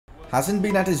hasn't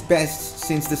been at his best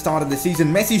since the start of the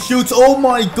season. Messi shoots. Oh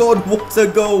my god, what a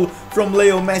goal from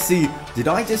Leo Messi. Did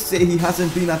I just say he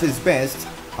hasn't been at his best?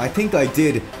 I think I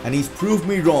did, and he's proved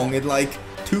me wrong in like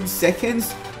 2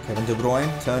 seconds. Kevin De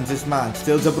Bruyne turns his man.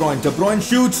 Still De Bruyne. De Bruyne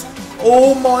shoots.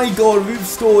 Oh my god, we've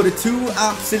scored 2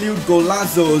 absolute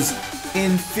golazos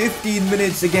in 15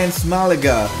 minutes against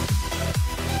Malaga.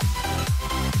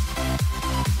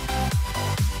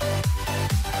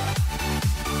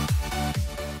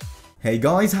 Hey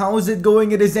guys, how is it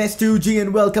going? It is S2G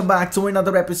and welcome back to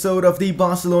another episode of the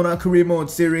Barcelona Career Mode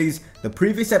series. The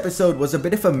previous episode was a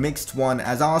bit of a mixed one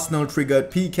as Arsenal triggered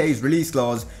PK's release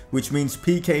clause, which means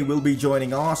PK will be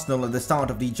joining Arsenal at the start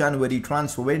of the January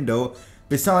transfer window.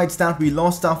 Besides that, we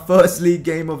lost our first league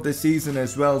game of the season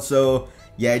as well, so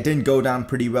yeah, it didn't go down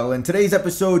pretty well. In today's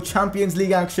episode, Champions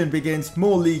League action begins,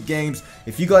 more league games.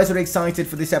 If you guys are excited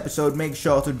for this episode, make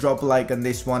sure to drop a like on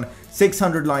this one.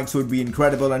 600 likes would be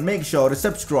incredible, and make sure to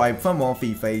subscribe for more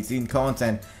FIFA 18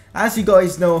 content. As you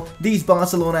guys know, these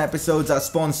Barcelona episodes are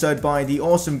sponsored by the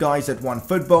awesome guys at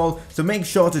OneFootball, so make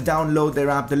sure to download their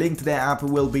app. The link to their app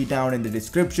will be down in the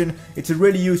description. It's a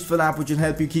really useful app which will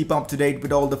help you keep up to date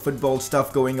with all the football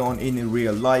stuff going on in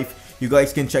real life. You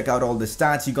guys can check out all the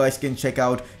stats, you guys can check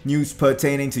out news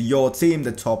pertaining to your team,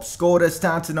 the top scorer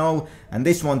stats and all. And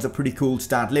this one's a pretty cool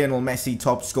stat, Lionel Messi,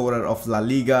 top scorer of La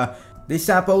Liga. This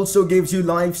app also gives you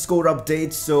live score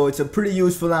updates, so it's a pretty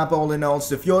useful app all in all.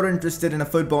 So if you're interested in a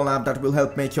football app that will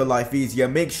help make your life easier,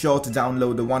 make sure to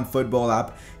download the OneFootball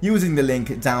app using the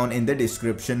link down in the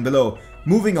description below.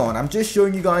 Moving on, I'm just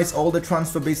showing you guys all the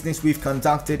transfer business we've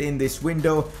conducted in this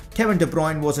window. Kevin De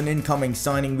Bruyne was an incoming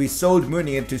signing. We sold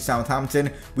Munir to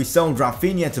Southampton. We sold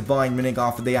Rafinha to Bayern Munich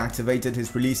after they activated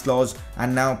his release clause.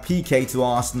 And now PK to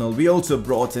Arsenal. We also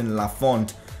brought in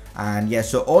Lafont. And yeah,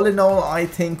 so all in all, I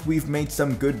think we've made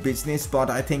some good business, but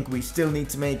I think we still need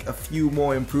to make a few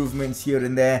more improvements here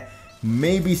and there.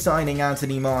 Maybe signing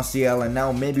Anthony Martial and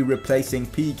now maybe replacing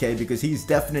PK because he's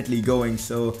definitely going,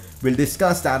 so we'll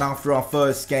discuss that after our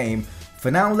first game.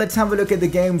 For now, let's have a look at the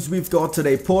games we've got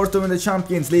today. Porto in the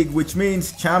Champions League, which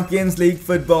means Champions League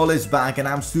football is back and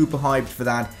I'm super hyped for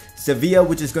that. Sevilla,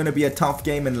 which is going to be a tough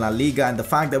game in La Liga, and the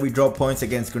fact that we drop points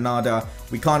against Granada,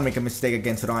 we can't make a mistake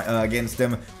against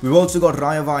them. We've also got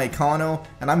Rayo Vallecano,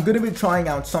 and I'm going to be trying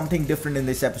out something different in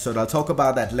this episode. I'll talk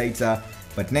about that later.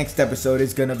 But next episode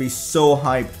is going to be so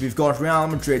hyped. We've got Real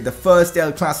Madrid, the first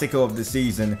El Clasico of the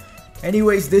season.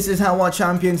 Anyways, this is how our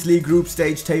Champions League group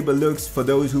stage table looks for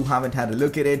those who haven't had a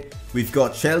look at it. We've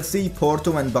got Chelsea,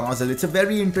 Porto and Basel. It's a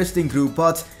very interesting group,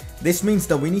 but this means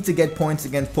that we need to get points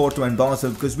against Porto and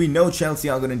Basel because we know Chelsea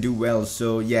are going to do well.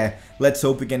 So yeah, let's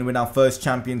hope we can win our first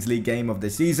Champions League game of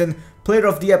the season. Player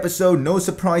of the episode, no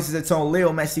surprises at all.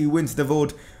 Leo Messi wins the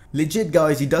vote. Legit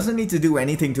guys, he doesn't need to do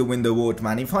anything to win the vote,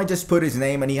 man. If I just put his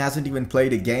name and he hasn't even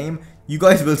played a game, you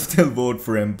guys will still vote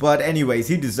for him. But anyways,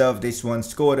 he deserved this one,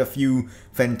 scored a few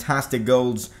fantastic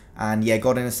goals and yeah,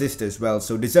 got an assist as well.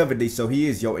 So deservedly so, he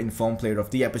is your informed player of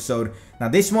the episode. Now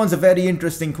this one's a very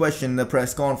interesting question in the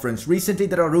press conference. Recently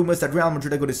there are rumors that Real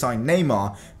Madrid are going to sign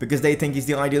Neymar because they think he's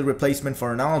the ideal replacement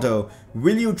for Ronaldo.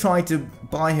 Will you try to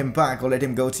buy him back or let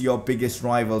him go to your biggest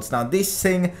rivals? Now this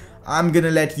thing, I'm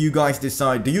gonna let you guys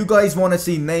decide. Do you guys want to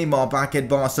see Neymar back at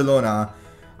Barcelona?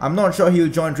 I'm not sure he'll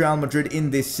join Real Madrid in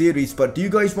this series, but do you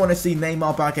guys want to see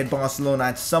Neymar back at Barcelona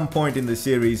at some point in the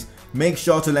series? Make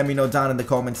sure to let me know down in the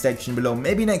comment section below.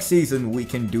 Maybe next season we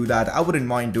can do that. I wouldn't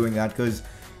mind doing that because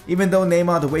even though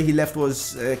Neymar, the way he left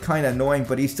was kind of annoying,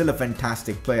 but he's still a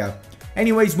fantastic player.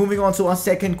 Anyways, moving on to our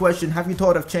second question. Have you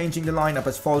thought of changing the lineup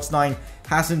as false 9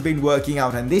 hasn't been working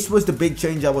out? And this was the big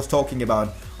change I was talking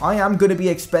about. I am going to be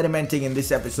experimenting in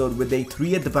this episode with a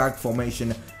 3 at the back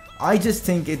formation. I just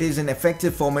think it is an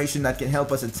effective formation that can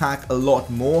help us attack a lot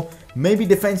more. Maybe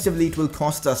defensively it will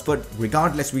cost us, but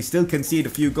regardless we still concede a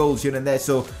few goals here and there.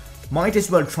 So might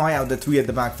as well try out the 3 at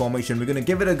the back formation. We're going to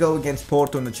give it a go against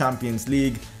Porto in the Champions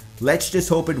League. Let's just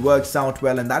hope it works out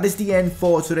well, and that is the end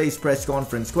for today's press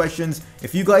conference questions.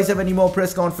 If you guys have any more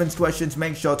press conference questions,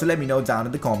 make sure to let me know down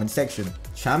in the comment section.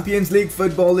 Champions League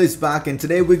football is back, and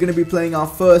today we're going to be playing our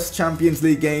first Champions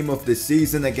League game of the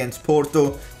season against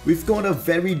Porto. We've got a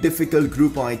very difficult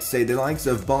group, I'd say. The likes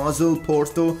of Basel,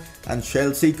 Porto and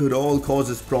Chelsea could all cause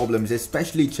us problems,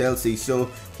 especially Chelsea. So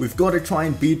we've got to try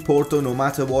and beat Porto no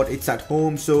matter what. It's at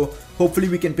home, so hopefully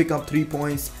we can pick up 3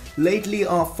 points. Lately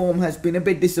our form has been a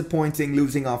bit disappointing,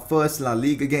 losing our first La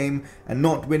Liga game and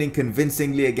not winning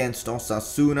convincingly against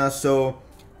Osasuna, so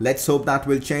let's hope that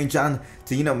will change. And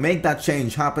to make that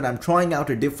change happen, I'm trying out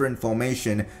a different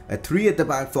formation, a 3 at the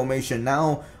back formation.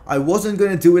 Now I wasn't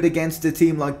going to do it against a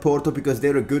team like Porto because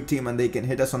they're a good team and they can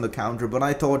hit us on the counter, but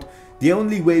I thought the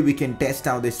only way we can test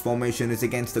out this formation is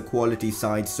against the quality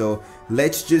side, so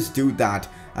let's just do that.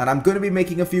 And I'm going to be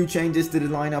making a few changes to the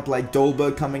lineup, like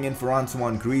Dolberg coming in for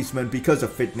Antoine Griezmann because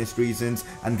of fitness reasons,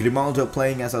 and Grimaldo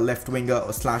playing as a left winger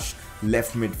or slash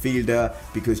left midfielder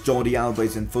because Jordi Alba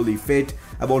isn't fully fit.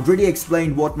 I've already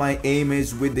explained what my aim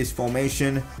is with this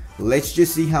formation. Let's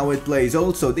just see how it plays.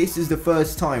 Also, this is the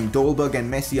first time Dolberg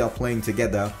and Messi are playing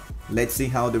together. Let's see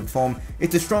how they perform.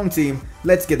 It's a strong team.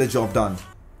 Let's get the job done.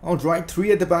 Alright,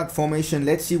 3 at the back formation.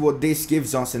 Let's see what this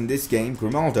gives us in this game.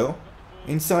 Grimaldo.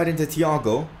 Inside into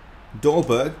Thiago.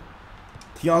 Dolberg.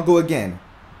 Thiago again.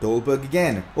 Dolberg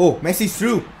again. Oh, Messi's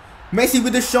through. Messi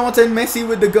with the shot and Messi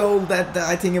with the goal. That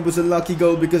I think it was a lucky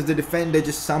goal because the defender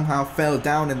just somehow fell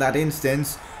down in that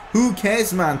instance. Who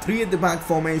cares, man? 3 at the back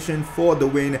formation for the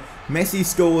win. Messi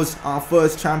scores our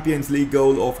first Champions League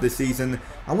goal of the season.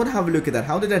 I want to have a look at that.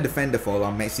 How did that defender fall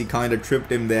on? Messi kind of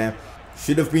tripped him there.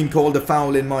 Should have been called a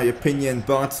foul in my opinion,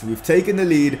 but we've taken the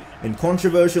lead in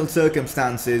controversial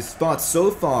circumstances. But so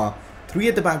far, 3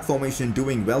 at the back formation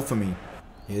doing well for me.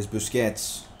 Here's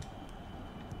Busquets.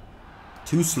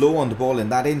 Too slow on the ball in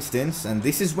that instance, and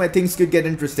this is where things could get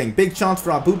interesting. Big chance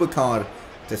for Abubakar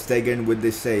to stay in with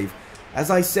this save.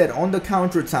 As I said, on the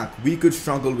counter-attack, we could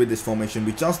struggle with this formation.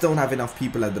 We just don't have enough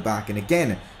people at the back. And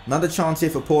again, another chance here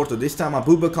for Porto. This time,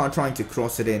 Abubakar trying to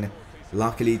cross it in.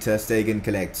 Luckily, Ter Stegen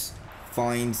collects.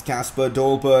 Finds Kasper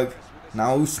Dolberg.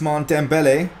 Now Ousmane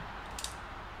Dembele.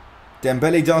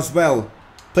 Dembele does well.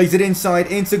 Plays it inside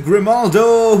into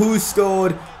Grimaldo, who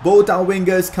scored. Both our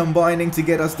wingers combining to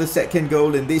get us the second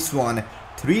goal in this one.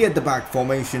 3 at the back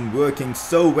formation working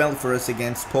so well for us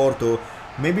against Porto.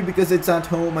 Maybe because it's at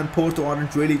home and Porto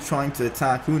aren't really trying to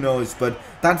attack, who knows. But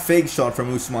that fake shot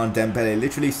from Ousmane Dembele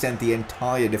literally sent the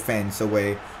entire defense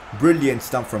away. Brilliant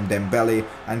stuff from Dembele,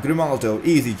 and Grimaldo,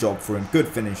 easy job for him, good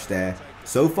finish there.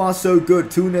 So far so good,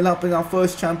 2-0 up in our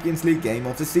first Champions League game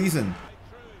of the season.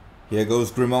 Here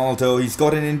goes Grimaldo, he's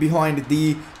gotten in behind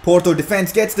the Porto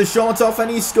defense, gets the shot off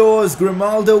and he scores.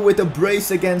 Grimaldo with a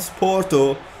brace against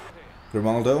Porto.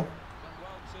 Grimaldo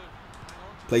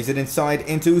plays it inside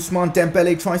into Ousmane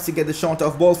Dembele, tries to get the shot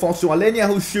off, ball falls to Alenia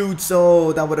who shoots.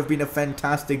 Oh, that would have been a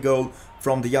fantastic goal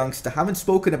from the youngster. Haven't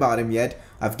spoken about him yet.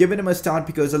 I've given him a start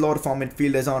because a lot of our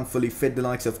midfielders aren't fully fit, the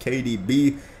likes of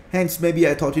KDB. Hence, maybe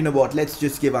I thought, you know what, let's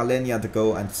just give Alenia the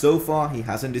go. And so far, he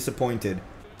hasn't disappointed.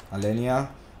 Alenia,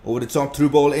 over the top, through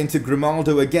ball into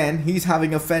Grimaldo again. He's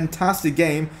having a fantastic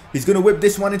game. He's going to whip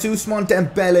this one into Ousmane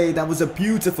Dembele. That was a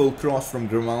beautiful cross from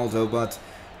Grimaldo, but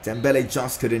Dembele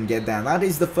just couldn't get there. That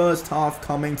is the first half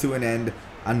coming to an end.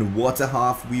 And what a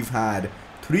half we've had.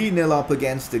 3-0 up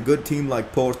against a good team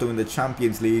like Porto in the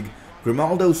Champions League.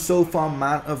 Grimaldo so far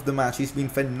man of the match. He's been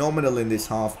phenomenal in this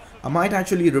half. I might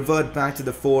actually revert back to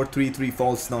the 4-3-3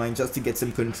 false 9 just to get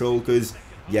some control because,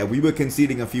 yeah, we were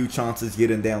conceding a few chances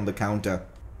here and there on the counter.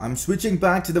 I'm switching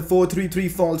back to the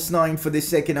 4-3-3 false 9 for this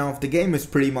second half. The game is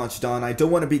pretty much done. I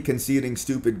don't want to be conceding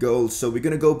stupid goals, so we're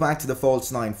going to go back to the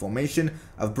false 9 formation.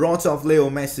 I've brought off Leo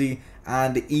Messi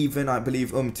and even, I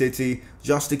believe, Titi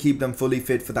just to keep them fully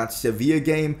fit for that Sevilla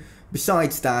game.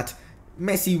 Besides that,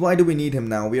 Messi, why do we need him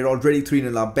now? We're already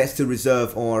 3-0 up. Best to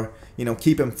reserve or, you know,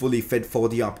 keep him fully fit for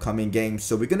the upcoming games.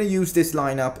 So we're going to use this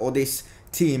lineup or this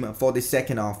team for the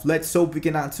second half. Let's hope we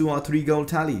can add to our 3-goal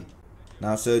tally.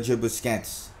 Now Sergio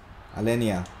Busquets.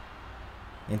 Alenia.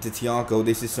 Into Thiago.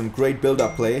 This is some great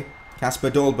build-up play.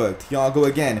 Kasper Dolberg. Thiago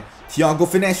again. Thiago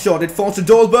finesse shot. It falls to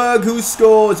Dolberg who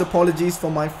scores. Apologies for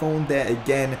my phone there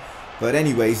again. But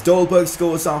anyways, Dolberg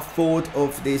scores our 4th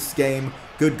of this game.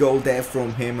 Good goal there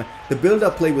from him. The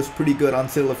build-up play was pretty good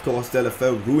until, of course,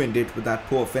 Delafeu ruined it with that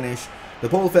poor finish. The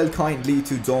ball fell kindly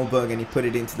to Dolberg and he put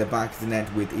it into the back of the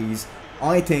net with ease.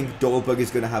 I think Dolberg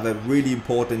is going to have a really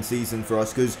important season for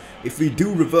us because if we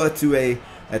do revert to a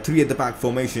 3 at the back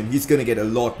formation, he's going to get a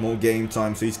lot more game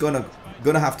time. So he's going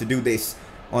to have to do this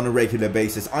on a regular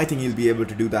basis. I think he'll be able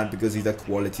to do that because he's a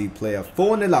quality player.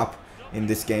 4-0 up in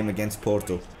this game against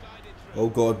Porto. Oh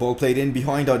god, ball played in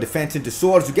behind our defense into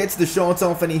Soares, who gets the shot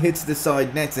off and he hits the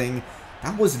side netting.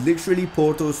 That was literally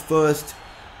Porto's first,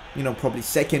 you know, probably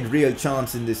second real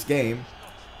chance in this game.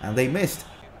 And they missed.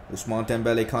 Ousmane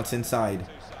Dembele cuts inside.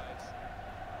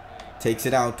 Takes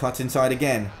it out, cuts inside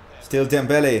again. Still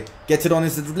Dembele. Gets it on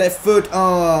his left foot.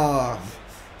 Ah,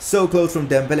 so close from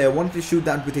Dembele. I wanted to shoot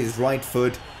that with his right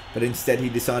foot, but instead he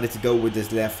decided to go with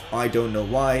his left. I don't know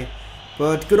why.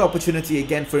 But good opportunity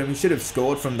again for him. He should have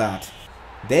scored from that.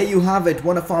 There you have it,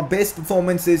 one of our best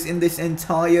performances in this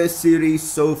entire series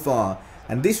so far.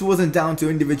 And this wasn't down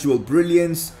to individual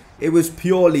brilliance, it was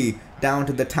purely down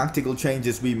to the tactical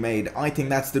changes we made. I think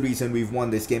that's the reason we've won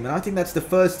this game, and I think that's the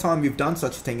first time we've done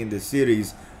such a thing in this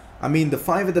series. I mean, the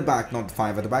 5 at the back, not the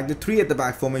 5 at the back, the 3 at the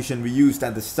back formation we used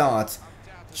at the start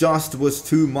just was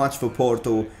too much for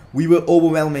Porto. We were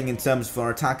overwhelming in terms of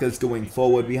our attackers going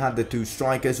forward. We had the 2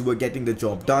 strikers who were getting the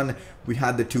job done. We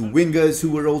had the 2 wingers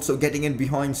who were also getting in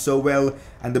behind so well,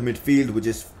 and the midfield were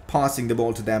just passing the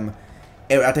ball to them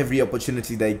at every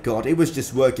opportunity they got. It was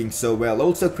just working so well.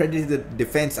 Also credit to the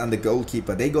defense and the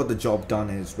goalkeeper. They got the job done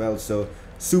as well. So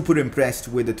super impressed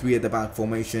with the 3 at the back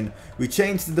formation. We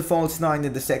changed to the false 9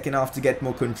 in the second half to get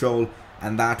more control,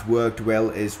 and that worked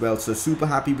well as well. So super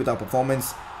happy with our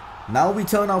performance. Now we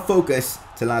turn our focus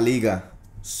to La Liga.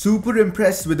 Super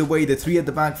impressed with the way the 3 at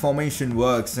the back formation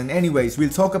works, and anyways, we'll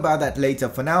talk about that later.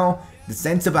 For now, the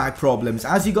centre back problems.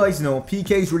 As you guys know,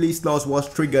 PK's release clause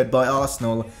was triggered by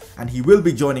Arsenal, and he will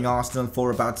be joining Arsenal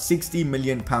for about £60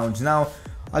 million. Now,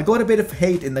 I got a bit of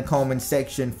hate in the comment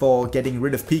section for getting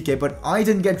rid of PK, but I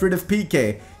didn't get rid of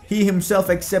PK. He himself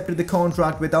accepted the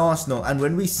contract with Arsenal, and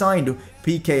when we signed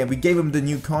PK and we gave him the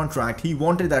new contract, he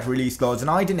wanted that release clause,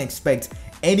 and I didn't expect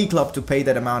any club to pay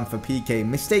that amount for PK.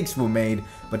 Mistakes were made,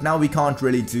 but now we can't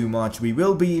really do much. We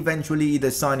will be eventually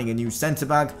either signing a new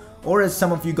centre-back, or as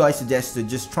some of you guys suggested,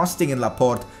 just trusting in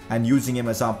Laporte and using him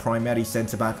as our primary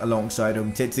centre-back alongside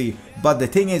Umtiti. But the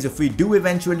thing is, if we do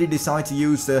eventually decide to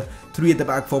use the 3 at the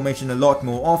back formation a lot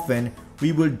more often,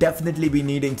 we will definitely be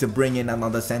needing to bring in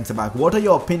another centre-back. What are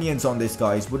your opinions on this,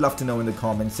 guys? Would love to know in the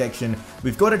comment section.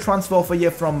 We've got a transfer offer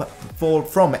here from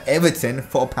Everton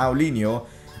for Paulinho.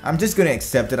 I'm just going to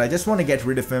accept it. I just want to get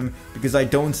rid of him because I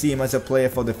don't see him as a player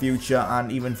for the future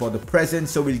and even for the present.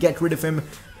 So we'll get rid of him.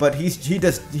 But he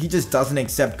just doesn't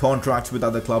accept contracts with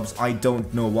other clubs. I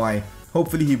don't know why.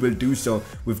 Hopefully he will do so.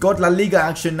 We've got La Liga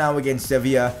action now against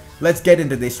Sevilla. Let's get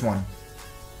into this one.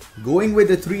 Going with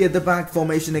the 3 at the back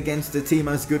formation against a team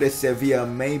as good as Sevilla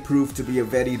may prove to be a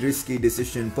very risky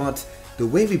decision, but the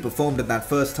way we performed in that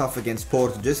first half against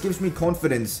Porto just gives me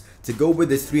confidence to go with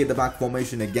this 3 at the back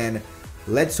formation again.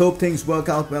 Let's hope things work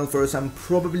out well for us. I'm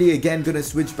probably again going to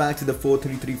switch back to the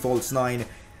 4-3-3 false 9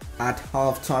 at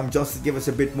half-time just to give us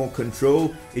a bit more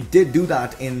control. It did do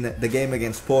that in the game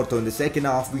against Porto. In the second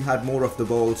half we had more of the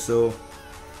ball, so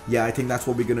yeah, I think that's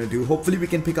what we're going to do. Hopefully we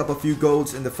can pick up a few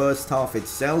goals in the first half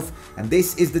itself, and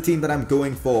this is the team that I'm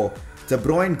going for. De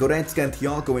Bruyne, Goretzka and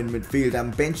Thiago in midfield.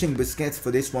 I'm benching Busquets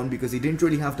for this one because he didn't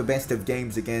really have the best of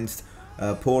games against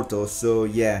Porto. So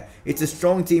yeah, it's a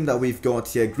strong team that we've got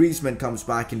here. Griezmann comes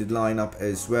back into the lineup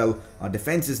as well. Our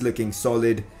defense is looking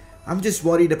solid. I'm just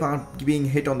worried about being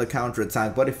hit on the counter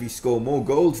attack, but if we score more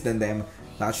goals than them,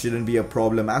 that shouldn't be a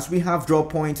problem. As we have drop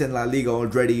points in La Liga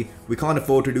already, we can't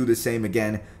afford to do the same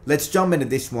again. Let's jump into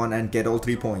this one and get all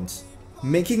 3 points.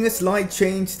 Making a slight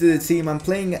change to the team, I'm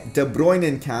playing De Bruyne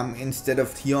in cam instead of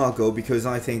Thiago because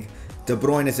I think De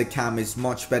Bruyne as a cam is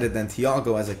much better than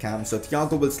Thiago as a cam. So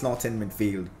Thiago will slot in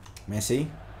midfield. Messi.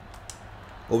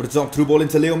 Over the top, through ball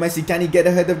into Leo Messi. Can he get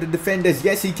ahead of the defenders?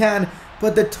 Yes, he can.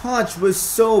 But the touch was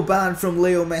so bad from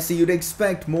Leo Messi. You'd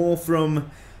expect more from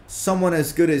someone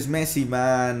as good as Messi,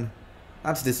 man.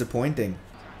 That's disappointing.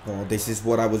 Oh, this is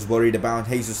what I was worried about.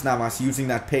 Jesus Navas using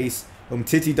that pace.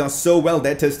 Umtiti does so well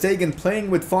there. Ter Stegen playing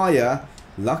with fire.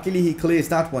 Luckily, he clears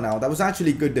that one out. That was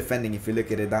actually good defending if you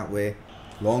look at it that way.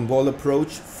 Long ball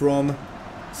approach from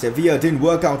Sevilla. Didn't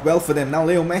work out well for them. Now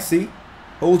Leo Messi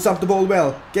holds up the ball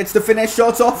well. Gets the finesse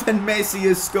shots off, and Messi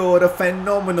has scored a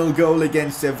phenomenal goal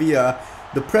against Sevilla.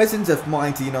 The presence of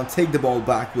mind to, take the ball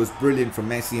back was brilliant from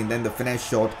Messi, and then the finesse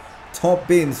shot. Top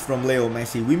bins from Leo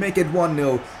Messi. We make it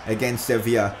 1-0 against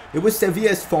Sevilla. It was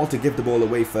Sevilla's fault to give the ball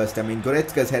away first. I mean,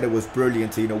 Goretzka's header was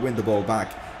brilliant to, win the ball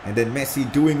back. And then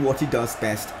Messi doing what he does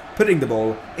best, putting the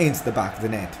ball into the back of the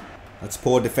net. That's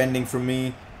poor defending from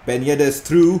me. Ben Yedder's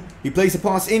through. He plays a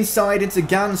pass inside into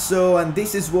Ganso, and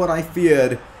this is what I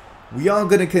feared. We are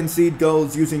going to concede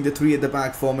goals using the 3 at the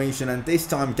back formation, and this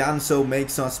time Ganso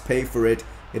makes us pay for it.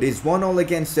 It is 1-0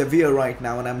 against Sevilla right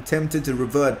now, and I'm tempted to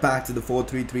revert back to the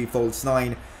 4-3-3 false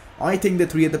 9. I think the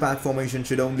 3 at the back formation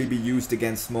should only be used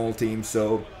against small teams,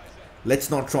 so let's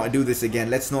not try to do this again.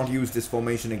 Let's not use this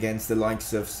formation against the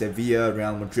likes of Sevilla,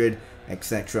 Real Madrid,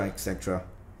 etc, etc.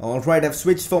 Alright, I've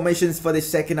switched formations for this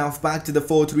second half back to the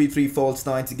 4-3-3 false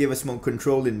 9 to give us more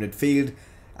control in midfield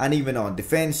and even on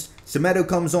defense. Semedo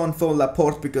comes on for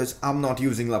Laporte because I'm not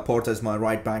using Laporte as my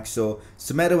right back, so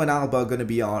Semedo and Alba are going to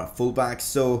be our full backs.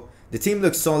 So the team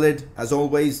looks solid as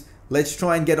always. Let's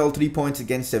try and get all 3 points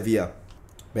against Sevilla.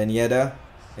 Ben Yedder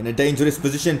in a dangerous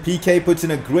position. PK puts in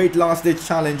a great last ditch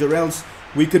challenge, or else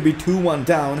we could be 2-1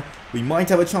 down. We might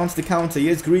have a chance to counter.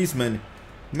 Here's Griezmann.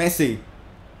 Messi.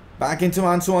 Back into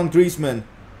Antoine Griezmann.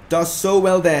 Does so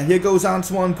well there. Here goes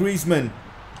Antoine Griezmann.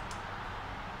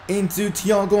 Into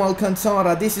Thiago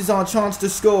Alcantara. This is our chance to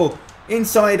score.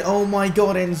 Inside. Oh my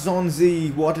god.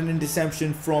 Nzonzi. What an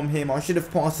interception from him. I should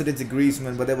have passed it into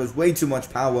Griezmann, but there was way too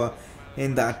much power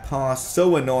in that pass.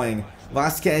 So annoying.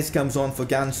 Vasquez comes on for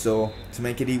Ganso to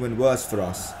make it even worse for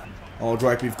us.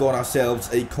 Alright, we've got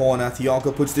ourselves a corner.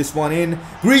 Thiago puts this one in.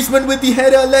 Griezmann with the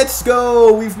header. Let's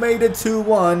go. We've made it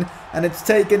 2-1. And it's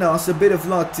taken us a bit of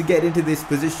luck to get into this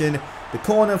position. The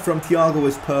corner from Thiago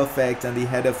was perfect. And the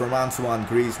header from Antoine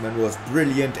Griezmann was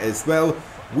brilliant as well.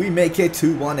 We make it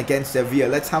 2-1 against Sevilla.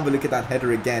 Let's have a look at that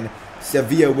header again.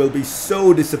 Sevilla will be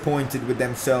so disappointed with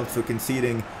themselves for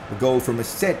conceding a goal from a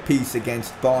set piece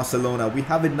against Barcelona. We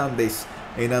haven't done this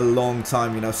in a long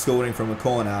time, you know, scoring from a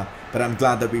corner. But I'm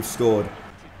glad that we've scored.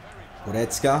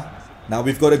 Goretzka. Now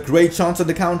we've got a great chance on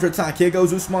the counter-attack. Here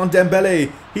goes Ousmane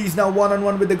Dembele. He's now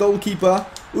one-on-one with the goalkeeper.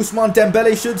 Ousmane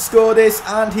Dembele should score this,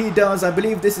 and he does. I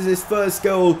believe this is his first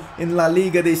goal in La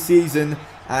Liga this season.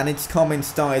 And it's come in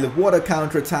style. What a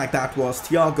counter-attack that was.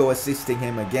 Thiago assisting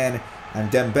him again. And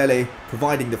Dembele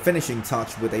providing the finishing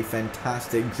touch with a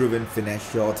fantastic driven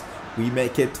finesse shot. We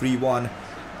make it 3-1.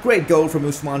 Great goal from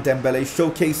Ousmane Dembele,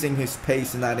 showcasing his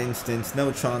pace in that instance.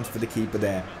 No chance for the keeper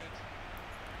there.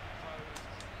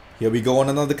 Here we go on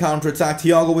another counter-attack.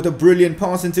 Thiago with a brilliant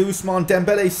pass into Ousmane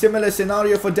Dembele. Similar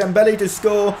scenario for Dembele to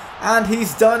score. And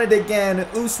he's done it again.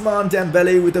 Ousmane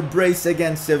Dembele with a brace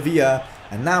against Sevilla.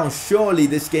 And now surely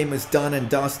this game is done and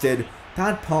dusted.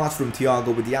 That pass from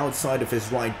Thiago with the outside of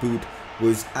his right boot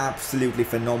was absolutely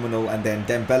phenomenal. And then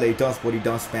Dembele does what he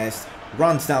does best.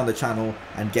 Runs down the channel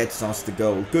and gets us the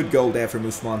goal. Good goal there from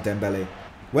Ousmane Dembele.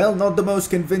 Well, not the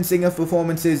most convincing of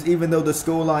performances, even though the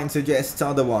scoreline suggests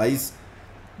otherwise.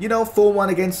 You know, 4-1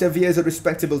 against Sevilla is a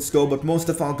respectable score, but most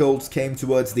of our goals came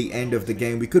towards the end of the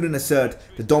game. We couldn't assert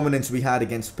the dominance we had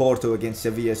against Porto, against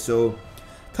Sevilla, so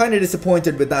kind of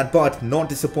disappointed with that, but not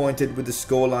disappointed with the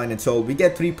scoreline at all. We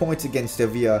get 3 points against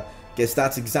Sevilla. Guess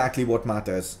that's exactly what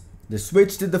matters. The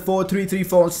switch to the 4-3-3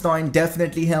 false 9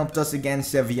 definitely helped us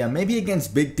against Sevilla. Maybe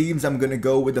against big teams I'm going to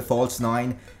go with the false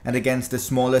 9. And against the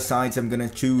smaller sides I'm going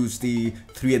to choose the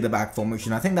 3 at the back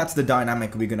formation. I think that's the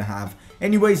dynamic we're going to have.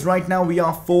 Anyways, right now we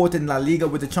are 4th in La Liga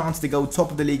with a chance to go top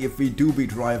of the league if we do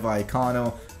beat Rayo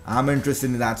Vallecano. I'm interested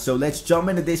in that. So let's jump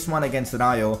into this one against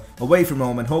Rayo away from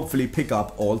home and hopefully pick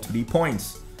up all 3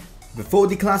 points. Before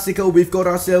the Clásico, we've got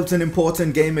ourselves an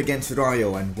important game against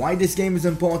Rayo, and why this game is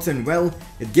important? Well,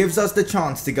 it gives us the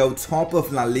chance to go top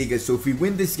of La Liga, so if we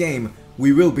win this game,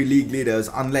 we will be league leaders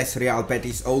unless Real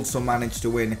Betis also manage to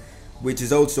win, which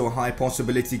is also a high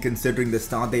possibility considering the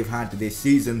start they've had to this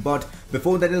season. But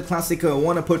before that El Clásico, I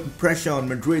want to put pressure on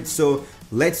Madrid, so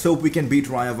let's hope we can beat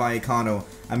Rayo Vallecano.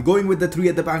 I'm going with the 3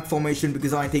 at the back formation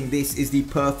because I think this is the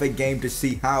perfect game to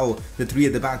see how the 3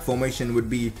 at the back formation would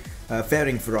be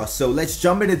faring for us. So let's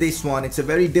jump into this one. It's a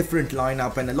very different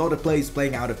lineup and a lot of players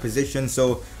playing out of position,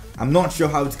 so I'm not sure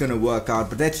how it's going to work out,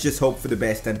 but let's just hope for the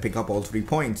best and pick up all 3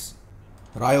 points.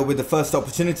 Rayo with the first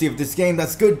opportunity of this game.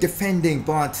 That's good defending,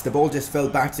 but the ball just fell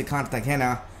back to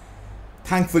Cartagena.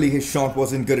 Thankfully his shot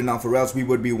wasn't good enough, or else we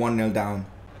would be 1-0 down.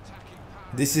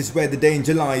 This is where the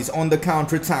danger lies, on the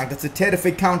counter-attack. That's a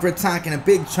terrific counter-attack and a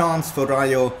big chance for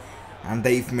Rayo, and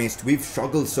they've missed. We've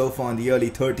struggled so far in the early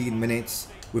 13 minutes.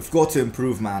 We've got to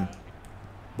improve, man.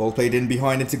 Ball played in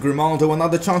behind into Grimaldo.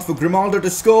 Another chance for Grimaldo to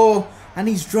score. And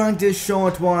he's dragged his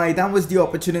shot wide. That was the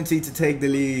opportunity to take the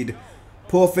lead.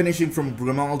 Poor finishing from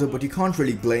Grimaldo, but you can't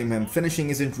really blame him. Finishing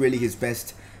isn't really his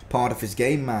best part of his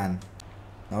game, man.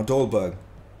 Now Dolberg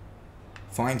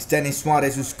finds Denis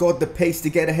Suarez, who's got the pace to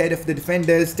get ahead of the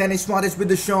defenders. Denis Suarez with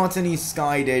the shot, and he's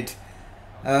skied it.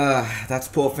 That's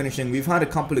poor finishing. We've had a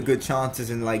couple of good chances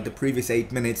in like the previous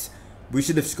 8 minutes. We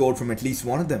should have scored from at least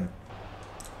one of them.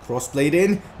 Cross played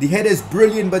in. The header is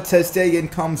brilliant, but Ter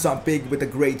Stegen comes up big with a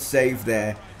great save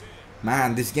there.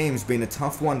 Man, this game's been a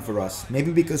tough one for us.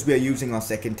 Maybe because we are using our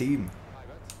second team.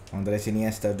 Andres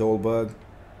Iniesta, Dolberg.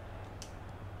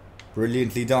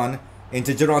 Brilliantly done.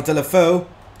 Into Gerard Deulofeu.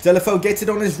 Deulofeu gets it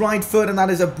on his right foot, and that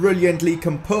is a brilliantly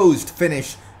composed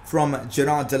finish from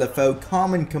Gerard Deulofeu.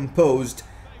 Calm and composed.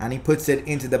 And he puts it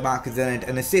into the back of the net.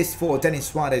 An assist for Denis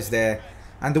Suarez there.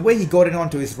 And the way he got it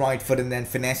onto his right foot and then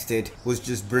finessed it was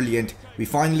just brilliant. We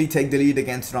finally take the lead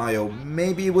against Rayo.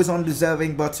 Maybe it was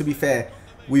undeserving, but to be fair,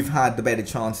 we've had the better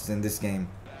chances in this game.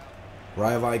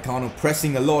 Rayo Vallecano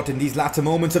pressing a lot in these latter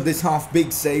moments of this half.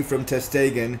 Big save from Ter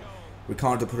Stegen.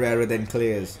 Ricardo Pereira then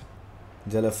clears.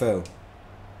 Deulofeu.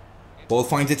 Ball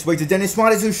finds its way to Denis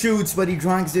Suarez, who shoots, but he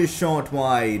drags his shot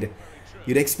wide.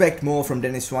 You'd expect more from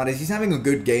Denis Suarez. He's having a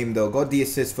good game though. Got the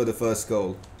assist for the first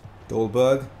goal.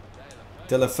 Dolberg.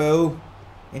 Deulofeu.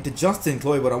 into Justin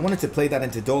Kluivert. I wanted to play that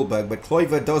into Dolberg, but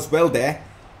Kluivert does well there.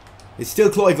 It's still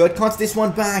Kluivert, cuts this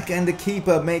one back, and the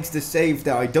keeper makes the save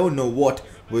there. I don't know what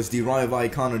was the Rayo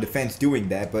Vallecano defense doing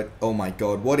there, but oh my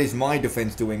god, what is my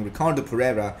defense doing? Ricardo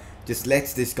Pereira just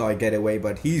lets this guy get away,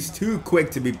 but he's too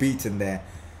quick to be beaten there.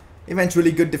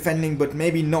 Eventually good defending, but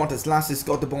maybe not, as Lasses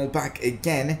got the ball back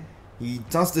again. He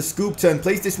does the scoop turn,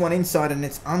 plays this one inside, and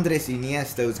it's Andres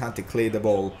Iniesta who's had to clear the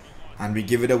ball. And we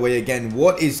give it away again.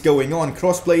 What is going on?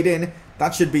 Cross played in.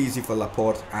 That should be easy for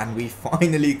Laporte, and we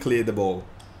finally clear the ball.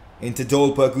 Into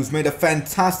Dolberg, who's made a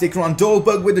fantastic run.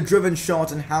 Dolberg with a driven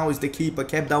shot, and how is the keeper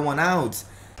kept that one out?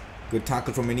 Good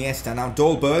tackle from Iniesta. Now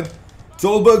Dolberg.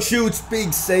 Dolberg shoots.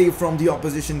 Big save from the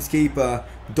opposition's keeper.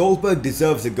 Dolberg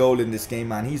deserves a goal in this game,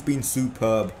 man. He's been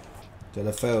superb.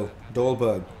 Deulofeu.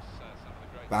 Dolberg.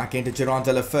 Back into Gerard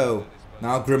Deulofeu.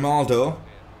 Now Grimaldo.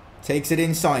 Takes it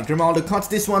inside. Grimaldo cuts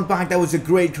this one back. That was a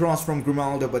great cross from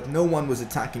Grimaldo, but no one was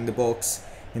attacking the box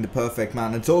in the perfect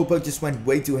manner. Dolberg just went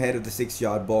way too ahead of the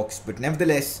 6-yard box, but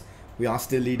nevertheless, we are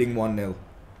still leading 1-0.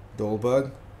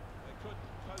 Dolberg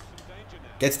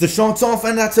gets the shots off,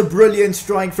 and that's a brilliant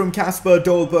strike from Kasper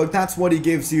Dolberg. That's what he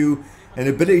gives you, an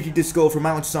ability to score from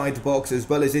outside the box as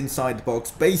well as inside the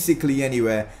box, basically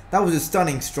anywhere. That was a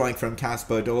stunning strike from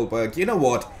Kasper Dolberg. You know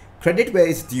what? Credit where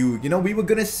it's due. You know, we were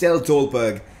going to sell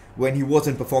Dolberg when he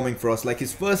wasn't performing for us. Like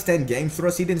his first 10 games for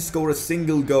us, he didn't score a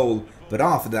single goal. But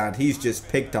after that, he's just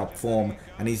picked up form,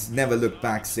 and he's never looked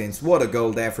back since. What a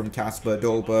goal there from Kasper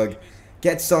Dolberg.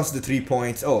 Gets us the 3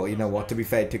 points. Oh, you know what, to be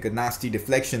fair, it took a nasty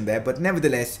deflection there, but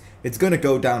nevertheless, it's going to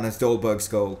go down as Dolberg's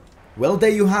goal. Well, there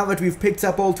you have it. We've picked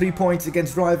up all 3 points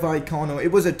against Rayo Vallecano.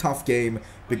 It was a tough game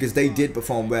because they did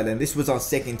perform well, and this was our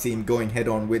second team going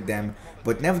head-on with them.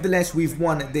 But nevertheless, we've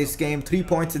won this game. 3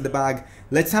 points in the bag.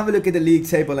 Let's have a look at the league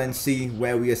table and see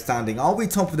where we are standing. Are we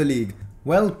top of the league?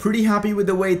 Well, pretty happy with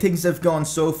the way things have gone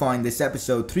so far in this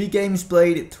episode. 3 games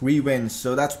played, 3 wins,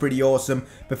 so that's pretty awesome.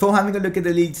 Before having a look at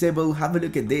the league table, have a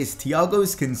look at this.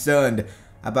 Thiago's concerned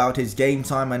about his game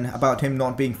time and about him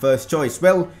not being first choice.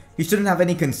 Well, he shouldn't have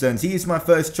any concerns. He is my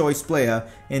first choice player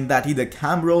in that either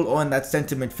cam role or in that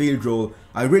centre midfield role.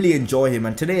 I really enjoy him,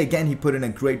 and today again he put in a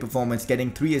great performance,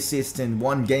 getting 3 assists in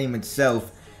 1 game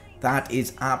itself. That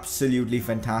is absolutely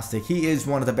fantastic. He is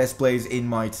one of the best players in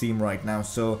my team right now,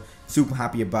 so super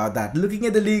happy about that. Looking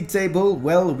at the league table,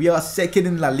 well, we are second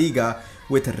in La Liga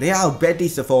with Real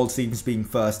Betis of all teams being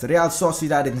first. Real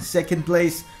Sociedad in second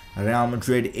place, Real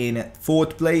Madrid in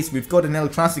 4th place. We've got an El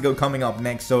Clasico coming up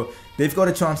next, so they've got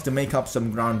a chance to make up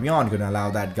some ground. We aren't going to allow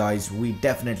that, guys. We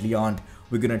definitely aren't.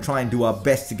 We're going to try and do our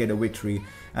best to get a victory.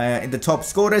 In the top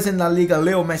scorers in La Liga,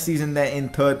 Leo Messi's in there in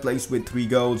 3rd place with 3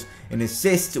 goals. In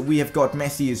assists, we have got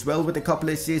Messi as well with a couple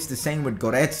of assists. The same with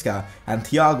Goretzka, and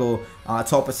Thiago, our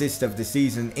top assist of the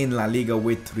season in La Liga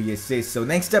with 3 assists. So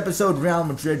next episode, Real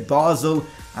Madrid, Basel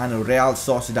and Real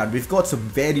Sociedad. We've got some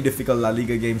very difficult La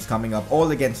Liga games coming up,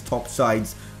 all against top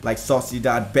sides like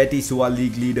Sociedad, Betis, who are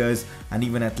league leaders, and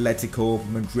even Atletico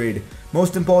Madrid.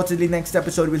 Most importantly, next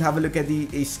episode we'll have a look at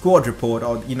the squad report,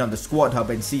 or you know, the squad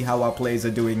hub, and see how our players are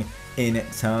doing in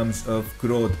terms of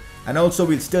growth. And also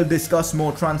we'll still discuss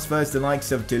more transfers, the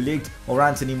likes of De Ligt or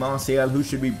Anthony Martial. Who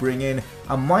should we bring in?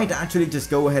 I might actually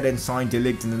just go ahead and sign De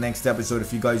Ligt in the next episode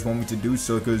if you guys want me to do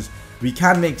so, because we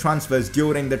can make transfers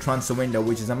during the transfer window,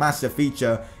 which is a massive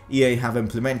feature EA have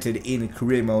implemented in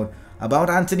career mode.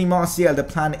 About Anthony Martial, the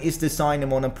plan is to sign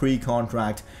him on a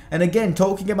pre-contract. And again,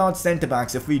 talking about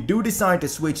centre-backs, if we do decide to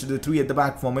switch to the 3 at the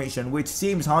back formation, which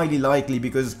seems highly likely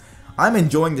because I'm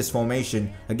enjoying this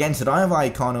formation. Against Rayo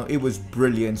Vallecano, it was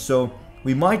brilliant, so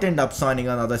we might end up signing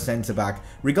another centre-back.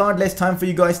 Regardless, time for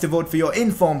you guys to vote for your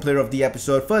informed player of the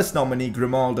episode. First nominee,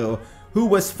 Grimaldo, who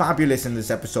was fabulous in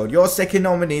this episode. Your second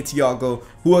nominee, Thiago,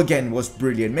 who again was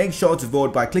brilliant. Make sure to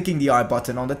vote by clicking the I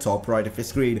button on the top right of your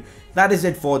screen. That is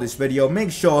it for this video.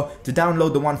 Make sure to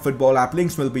download the OneFootball app.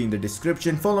 Links will be in the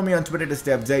description. Follow me on Twitter to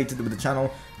stay updated with the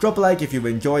channel. Drop a like if you've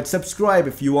enjoyed. Subscribe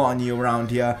if you are new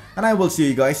around here. And I will see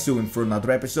you guys soon for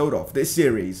another episode of this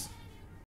series.